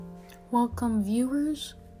Welcome,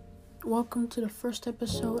 viewers. Welcome to the first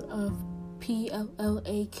episode of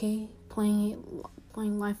PLLAK, playing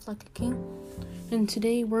life like a king. And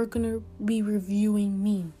today we're gonna be reviewing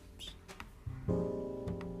memes.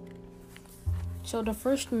 So the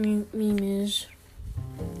first meme is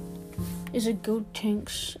a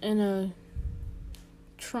Gotenks and a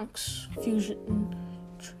Trunks fusion,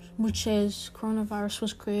 which says coronavirus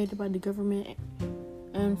was created by the government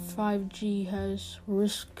and 5G has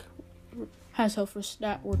health risks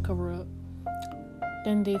that were covered up.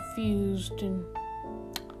 Then they fused and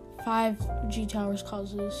 5G towers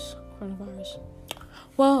causes coronavirus.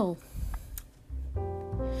 Well,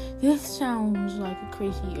 this sounds like a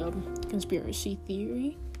crazy conspiracy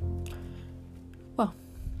theory. Well,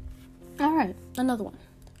 alright, another one.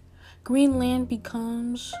 Greenland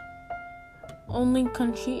becomes only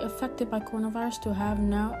country affected by coronavirus to have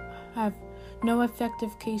no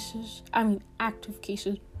active cases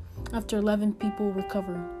after 11 people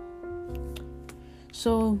recover.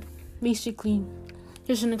 So basically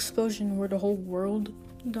there's an explosion where the whole world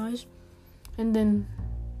dies, and then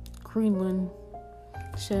Greenland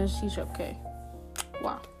says he's okay.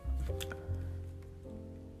 Wow.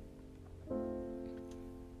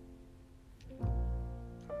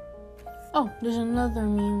 Oh, there's another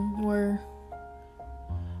meme where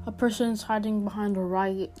a person's hiding behind a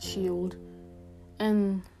riot shield,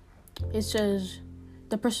 and it says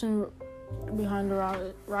the person behind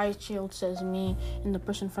the riot shield says me, and the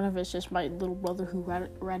person in front of it says my little brother who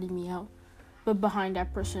ratted me out. But behind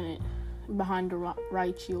that person, behind the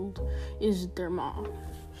riot shield, is their mom.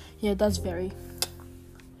 Yeah, that's very.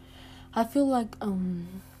 I feel like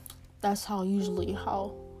that's usually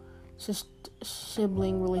how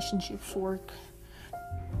sibling relationships work.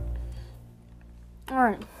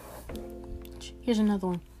 Alright, here's another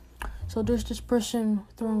one. So there's this person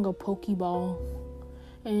throwing a Pokeball,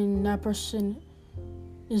 and that person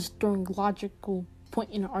is throwing a logical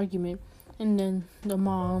point in an argument, and then the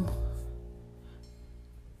mom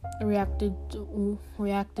reacted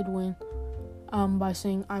when by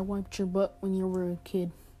saying, "I wiped your butt when you were a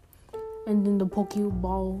kid," and then the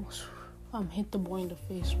Pokeball hit the boy in the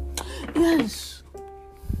face. Yes,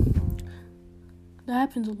 that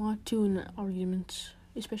happens a lot too in arguments,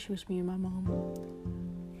 especially with me and my mom.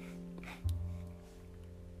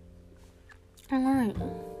 Alright.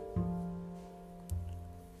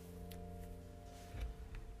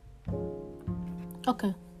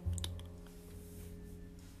 Okay.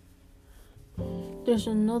 There's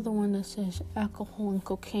another one that says alcohol and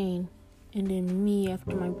cocaine, and then me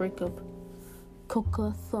after my breakup,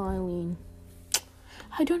 cocathylene.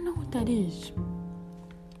 I don't know what that is.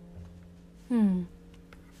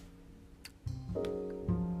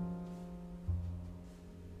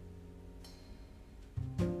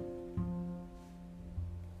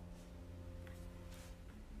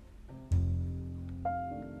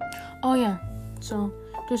 Oh yeah, so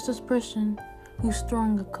there's this person who's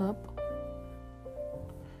throwing a cup,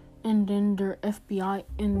 and then their FBI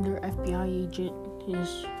agent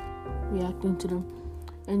is reacting to them,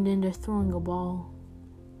 and then they're throwing a ball,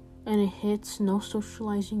 and it hits. No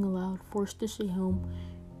socializing allowed, forced to stay home,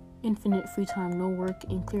 infinite free time, no work,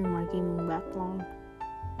 and clearing my gaming backlog.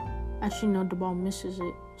 Actually, no, the ball misses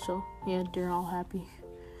it, so yeah, they're all happy.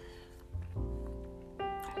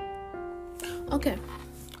 Okay.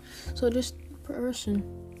 So this person,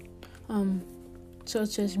 so it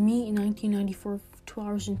says me in 1994, 2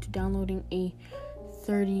 hours into downloading a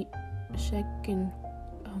 30-second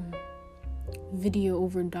video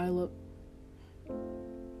over dial-up,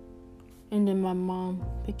 and then my mom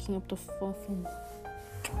picking up the phone.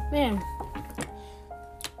 Man,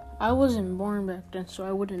 I wasn't born back then, so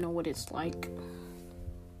I wouldn't know what it's like.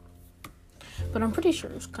 But I'm pretty sure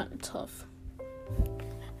it was kind of tough.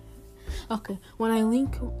 Okay, when I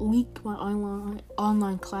leak my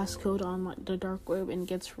online class code on the dark web and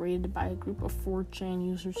gets raided by a group of 4chan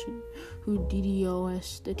users who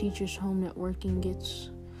DDoS the teacher's home network and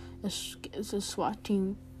gets a SWAT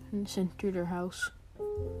team sent to their house.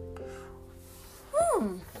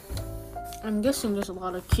 I'm guessing there's a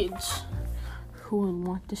lot of kids who would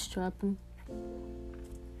want this to happen.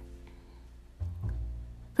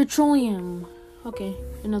 Petroleum. Okay,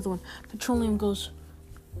 another one. Petroleum goes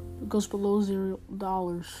below $0.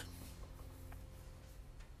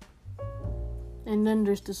 And then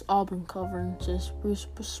there's this Auburn cover and says Bruce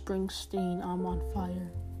Springsteen, I'm on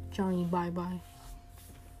fire. Johnny, bye bye.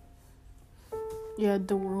 Yeah,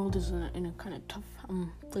 the world is in a kind of tough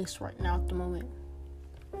place right now at the moment.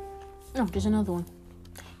 Oh, there's another one.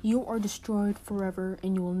 You are destroyed forever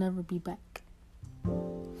and you will never be back.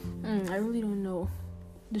 I really don't know.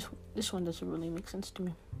 This one doesn't really make sense to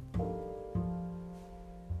me.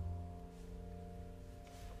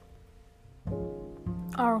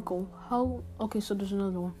 Oracle, how... Okay, so there's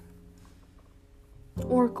another one.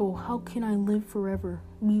 Oracle, how can I live forever?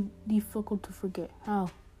 Be difficult to forget.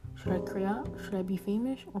 How? Should I create? Should I be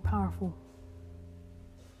famous or powerful?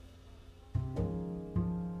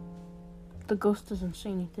 The ghost doesn't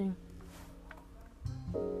say anything.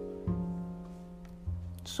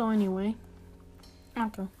 So anyway,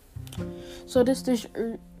 okay. So this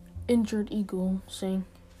injured eagle saying,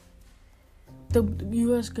 the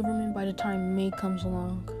U.S. government by the time May comes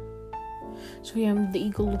along. So yeah, the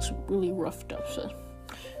eagle looks really roughed up, so,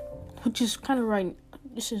 which is kind of right.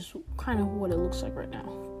 This is kind of what it looks like right now.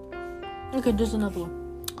 Okay, there's another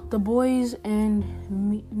one. The boys and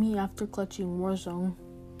me after clutching Warzone.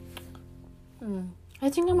 I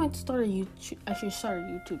think I might start a YouTube. I should start a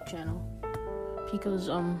YouTube channel because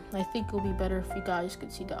I think it'll be better if you guys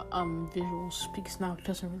could see the visuals, because now it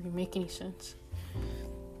doesn't really make any sense.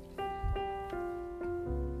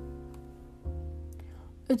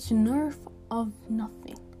 It's Nerf of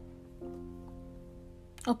nothing.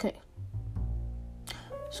 Okay.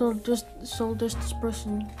 So there's this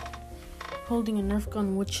person holding a Nerf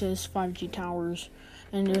gun which says 5G towers,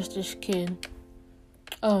 and there's this kid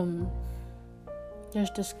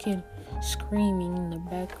screaming in the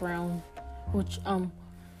background, which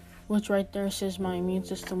right there says my immune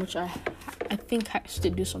system, which I think has to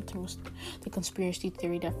do something with the conspiracy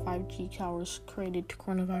theory that 5G towers created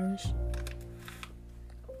coronavirus.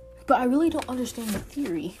 But I really don't understand the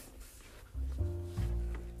theory.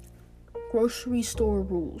 Grocery store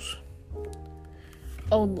rules.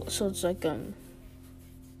 Oh, so it's like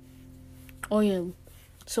oh yeah.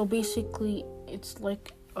 So basically, it's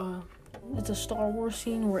like it's a Star Wars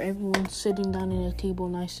scene where everyone's sitting down at a table,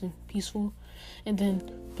 nice and peaceful, and then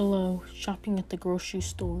below shopping at the grocery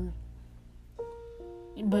store.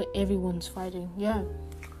 But everyone's fighting. Yeah,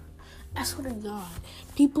 I swear to God,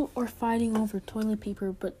 people are fighting over toilet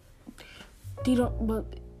paper, but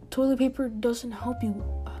toilet paper doesn't help you.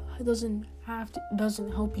 It doesn't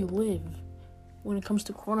help you live when it comes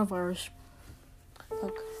to coronavirus.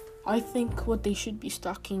 Like, I think what they should be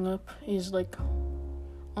stocking up is like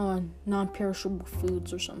on non-perishable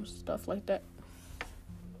foods or some stuff like that.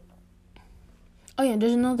 Oh yeah,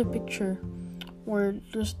 there's another picture where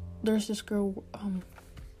there's this girl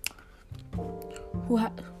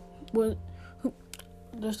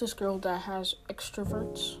there's this girl that has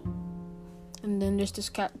extroverts, and then there's this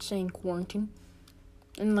cat saying quarantine,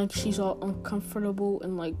 and like she's all uncomfortable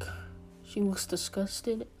and like she looks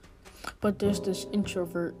disgusted, but there's this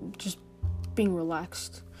introvert just being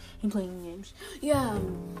relaxed and playing games. Yeah,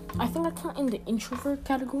 I think I count in the introvert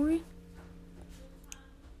category,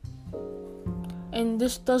 and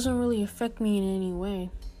this doesn't really affect me in any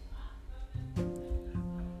way.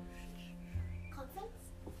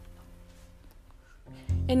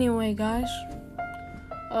 Anyway, guys,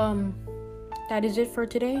 that is it for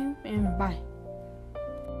today, and bye.